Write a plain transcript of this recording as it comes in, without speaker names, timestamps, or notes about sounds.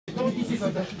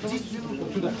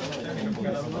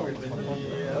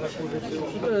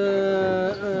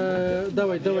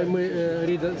Давай, мы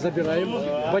Рида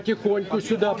забираем. Потихоньку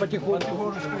сюда,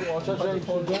 потихоньку. Сажаем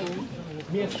сюда.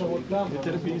 Место вот там.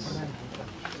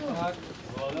 Так.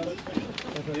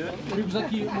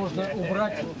 Рюкзаки можно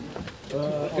убрать.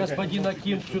 Господин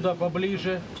Аким сюда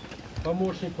поближе.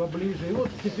 Помощник поближе. И вот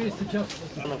теперь сейчас...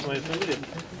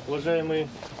 Уважаемые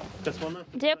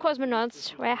космонавты. Dear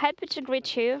cosmonauts, we are happy to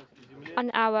greet you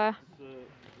on our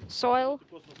soil.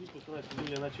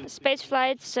 Space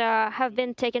flights have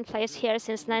been taking place here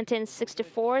since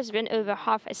 1964. It's been over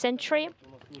half a century.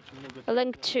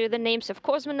 Linked to the names of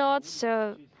cosmonauts,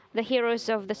 the heroes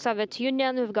of the Soviet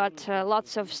Union. We've got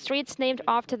lots of streets named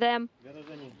after them.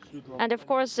 And of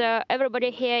course, everybody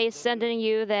here is sending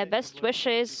you their best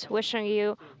wishes, wishing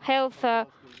you health,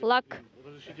 luck,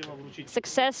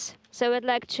 success. So we'd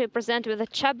like to present with the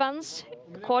chabans,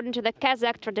 according to the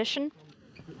Kazakh tradition.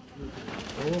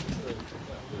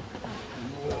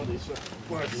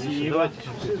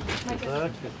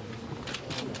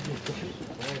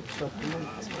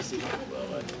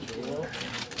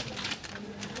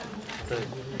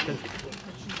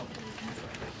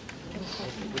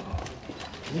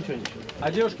 Ничего.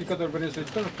 А девушки, которые принесли,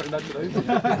 тоже передать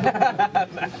сюда?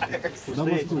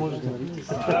 Стоять можете.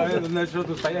 Значит, что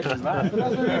тут стоять не знаю.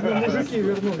 Мужики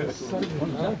вернулись.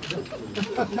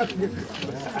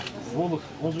 Волос.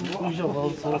 Он же уезжал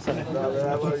с волосами.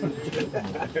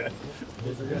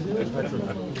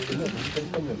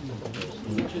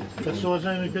 Так что,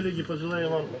 уважаемые коллеги, пожелаю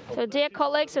вам... So, dear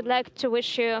colleagues, I'd like to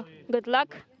wish you good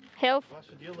luck, health,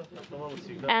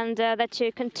 and that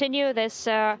you continue this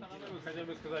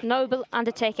noble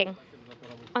undertaking.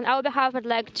 On our behalf, I'd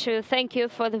like to thank you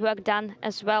for the work done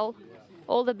as well.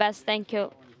 All the best, thank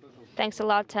you. Thanks a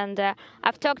lot. And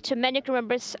I've talked to many crew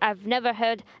members. I've never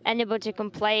heard anybody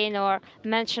complain or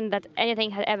mention that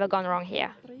anything had ever gone wrong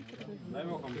here.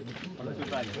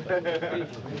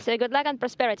 So good luck and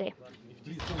prosperity.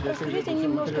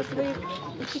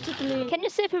 Can you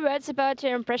say a few words about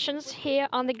your impressions here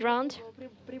on the ground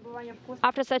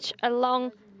after such a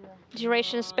long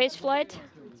duration space flight?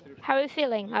 How are you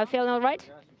feeling? Are you feeling all right?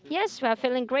 Yes, we are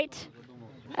feeling great.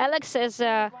 Alex is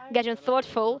getting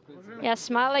thoughtful. Yeah,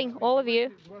 smiling, all of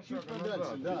you.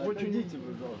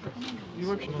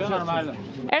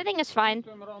 Everything is fine.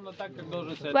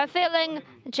 We're feeling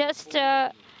just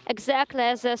exactly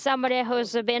as somebody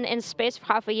who's been in space for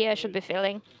half a year should be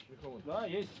feeling.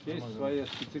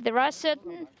 There are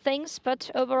certain things, but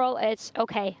overall it's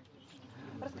okay.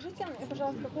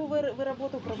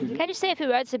 Can you say a few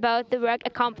words about the work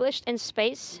accomplished in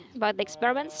space, about the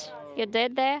experiments you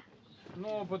did there?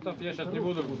 Well,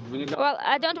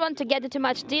 I don't want to get into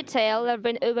much detail. There have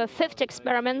been over 50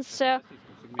 experiments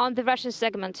on the Russian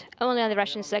segment, only on the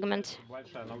Russian segment.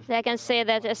 I can say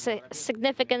that a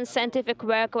significant scientific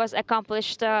work was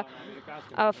accomplished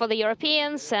for the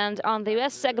Europeans and on the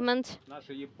US segment.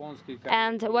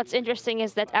 And what's interesting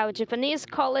is that our Japanese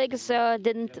colleagues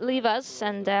didn't leave us,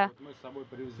 and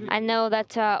I know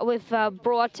that we've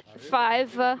brought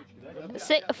five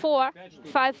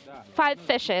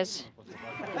fishes.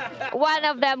 One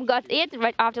of them got eaten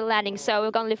right after landing, so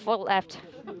we've only 4 left.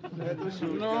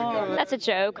 That's a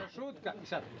joke.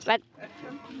 But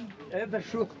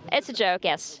it's a joke,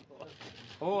 yes.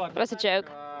 It was a joke.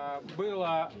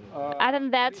 Other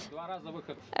than that,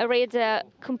 Reid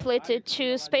completed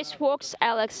 2 spacewalks,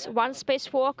 Alex 1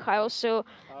 spacewalk. I also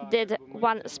did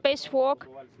 1 spacewalk.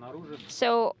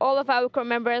 So all of our crew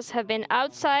members have been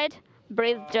outside,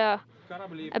 breathed a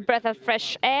breath of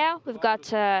fresh air. We've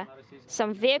got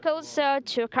some vehicles,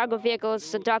 2 cargo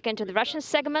vehicles dock into the Russian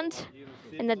segment.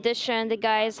 In addition, the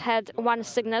guys had 1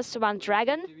 Cygnus, 1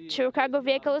 Dragon, 2 cargo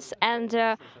vehicles,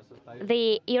 and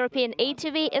the European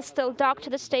ATV is still docked to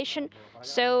the station.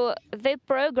 So the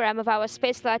program of our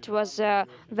spaceflight was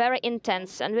very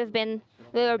intense, and we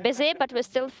were busy, but we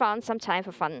still found some time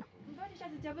for fun.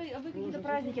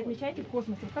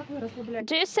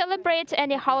 Do you celebrate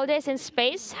any holidays in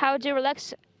space? How do you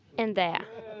relax in there?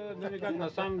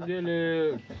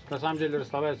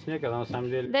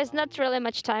 There's not really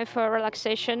much time for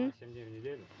relaxation,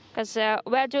 because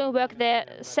we're doing work there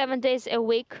 7 days a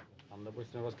week.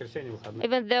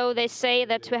 Even though they say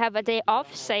that we have a day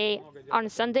off, say on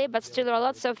Sunday, but still there are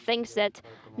lots of things that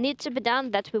need to be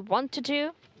done that we want to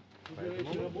do.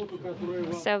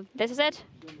 So this is it.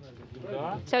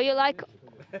 So you like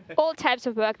all types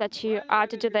of work that you are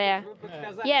to do there?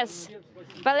 Yes.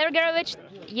 Valery Gerovich,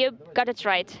 you got it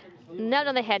right. Nail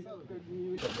on the head.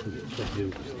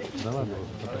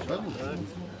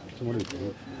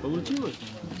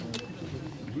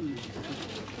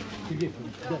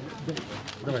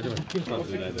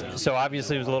 So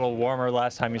obviously it was a little warmer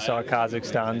last time you saw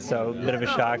Kazakhstan, so a bit of a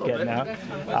shock getting out.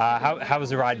 How was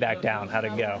the ride back down? How'd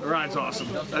it go? The ride's awesome.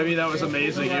 I mean, that was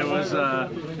amazing. It was. I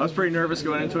was pretty nervous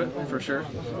going into it, for sure.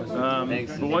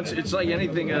 But once, it's like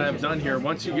anything that I've done here.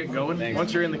 Once you get going,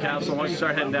 once you're in the capsule, once you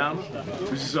start heading down,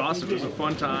 it was just awesome. It was a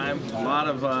fun time. A lot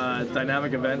of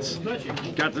dynamic events.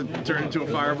 Got to turn into a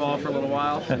fireball for a little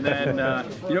while, and then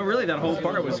you know, really that whole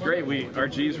part was great. Our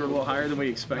G's were a little higher than we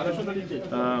expected,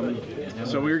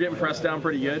 so we were getting pressed down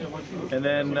pretty good. And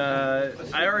then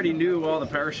I already knew all the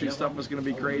parachute stuff was going to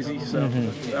be crazy, so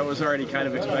that was already kind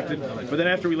of expected. But then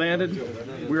after we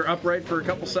landed, we were upright for a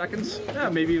couple seconds,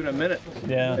 maybe even a minute.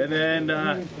 Yeah. And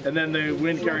then the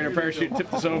wind carrying our parachute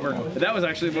tipped us over. And that was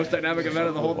actually the most dynamic event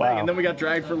of the whole thing. And then we got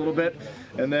dragged for a little bit,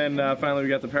 and then finally we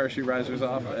got the parachute risers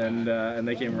off, and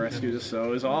they came and rescued us. So it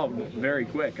was all very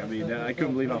quick. I mean, I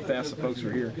couldn't believe how fast the folks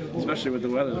were here, especially with the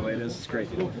weather the way it is. It's great.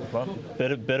 Well,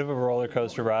 bit of a roller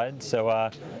coaster ride. So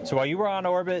so while you were on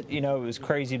orbit, you know, it was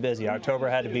crazy busy. October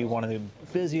had to be one of the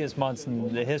busiest months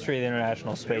in the history of the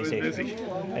International Space Agency.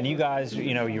 And you guys,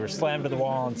 you know, you were slammed to the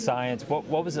wall in science. What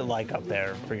was it like up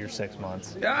there for your 6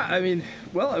 months? Yeah, I mean,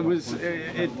 well,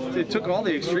 it took all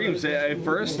the extremes. At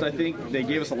first, I think they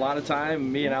gave us a lot of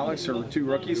time. Me and Alex are two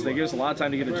rookies. They gave us a lot of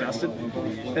time to get adjusted.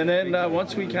 And then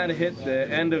once we kind of hit the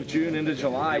end of June into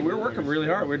July, we were working really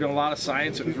hard. We were doing a lot of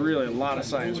science. It was really a lot of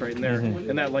science right in there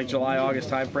in that like July, August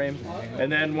time frame.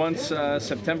 And then once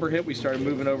September hit, we started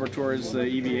moving over towards the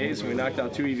EVAs, and we knocked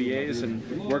out 2 EVAs and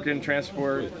working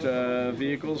transport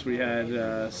vehicles. We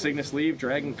had Cygnus leave,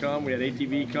 Dragon come, we had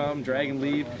ATV come, Dragon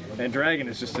leave, and Dragon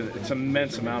is just it's an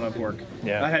immense amount of work.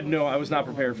 Yeah. I was not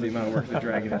prepared for the amount of work that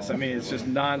Dragon is. I mean, it's just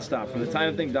nonstop from the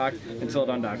time the thing docked until it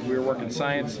undocked. We were working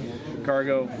science,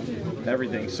 cargo,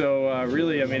 everything. So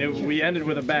really, I mean, we ended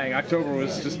with a bang. October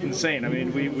was just insane. I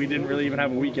mean, we didn't really even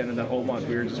have a weekend in that whole month.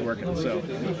 We were just working. So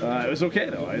it was okay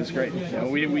though. It was great. You know,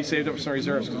 we saved up some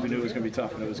reserves because we knew it was going to be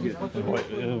tough, and it was good.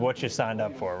 What you signed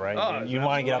up for, right? Oh, you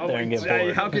want to get up there and get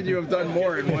bored. How could you have done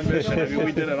more in one mission? I mean,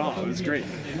 we did it all. It was great.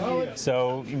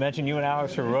 So you mentioned you and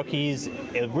Alex were rookies.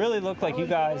 It really looked like you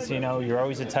guys, you know, you're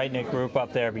always a tight-knit group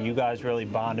up there, but you guys really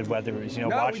bonded, whether it was, you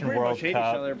know, watching World Cup. Hate each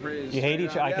other you hate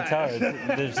each other. I could tell.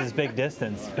 There's this big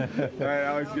distance.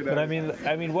 But I mean,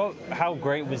 how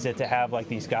great was it to have like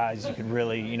these guys you could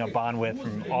really, you know, bond with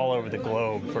from all over the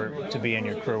globe to be in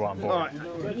your crew on board?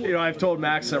 You know, I've told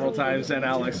Max several times and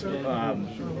Alex,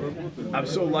 I'm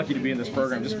so lucky to be in this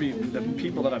program, just be the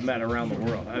people that I've met around the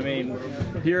world. I mean,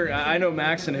 here, I know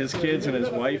Max and his kids and his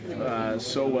wife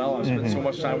so well. I've spent so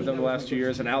much time with them the last 2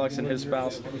 years, and Alex and his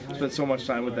spouse spent so much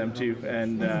time with them too.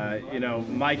 And you know,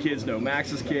 my kids know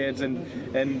Max's kids, and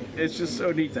it's just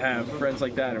so neat to have friends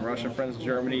like that in Russia, friends in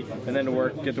Germany, and then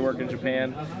get to work in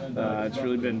Japan. It's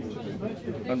really been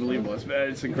unbelievable.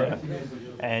 It's incredible.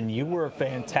 And you were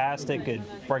fantastic at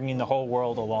bringing the whole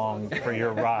world along for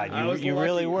your ride. You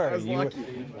really were.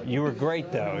 You were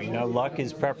great, though. You know, luck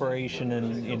is preparation,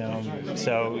 and you know,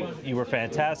 so you were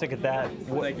fantastic at that.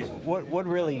 What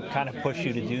really kind of pushed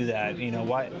you to do that? You know,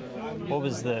 what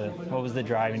was the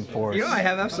driving force? You know, I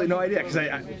have absolutely no idea, because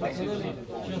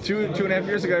two and a half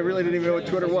years ago, I really didn't even know what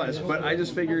Twitter was. But I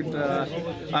just figured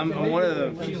I'm one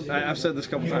of the. I've said this a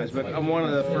couple times, but I'm one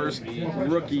of the first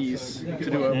rookies to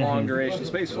do a long duration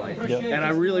space flight, and I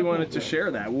really wanted to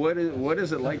share that. What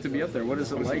is it like to be up there? What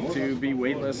is it like to be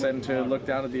weightless and to look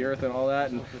down at the Earth and all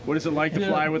that? And what is it like to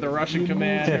fly with a Russian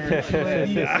commander?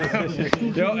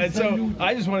 You know, and so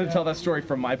I just wanted to tell that story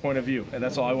from my point of view, and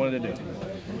that's all I wanted to do.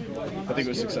 I think it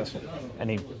was successful.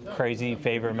 Any crazy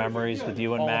favorite memories with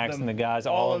you and Max and the guys?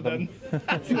 All of them.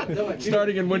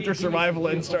 Starting in winter survival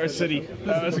in Star City.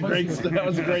 That was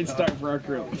a great start for our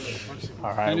crew.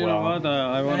 All right. And you know what?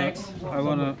 I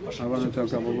wanna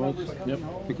talk about words. Yep.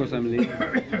 Because I'm leaving.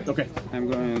 Okay. I'm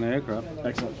going in an aircraft.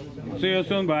 Excellent. See you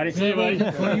soon, buddy. See you, buddy. See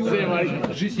you, buddy.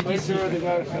 As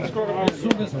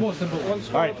soon as possible. All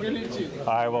right. All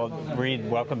right. Well, Reid,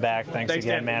 welcome back. Thanks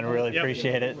again, Dan. man. Really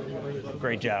appreciate it.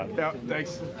 Great job. Yeah.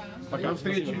 Thanks. Пока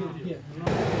встречи.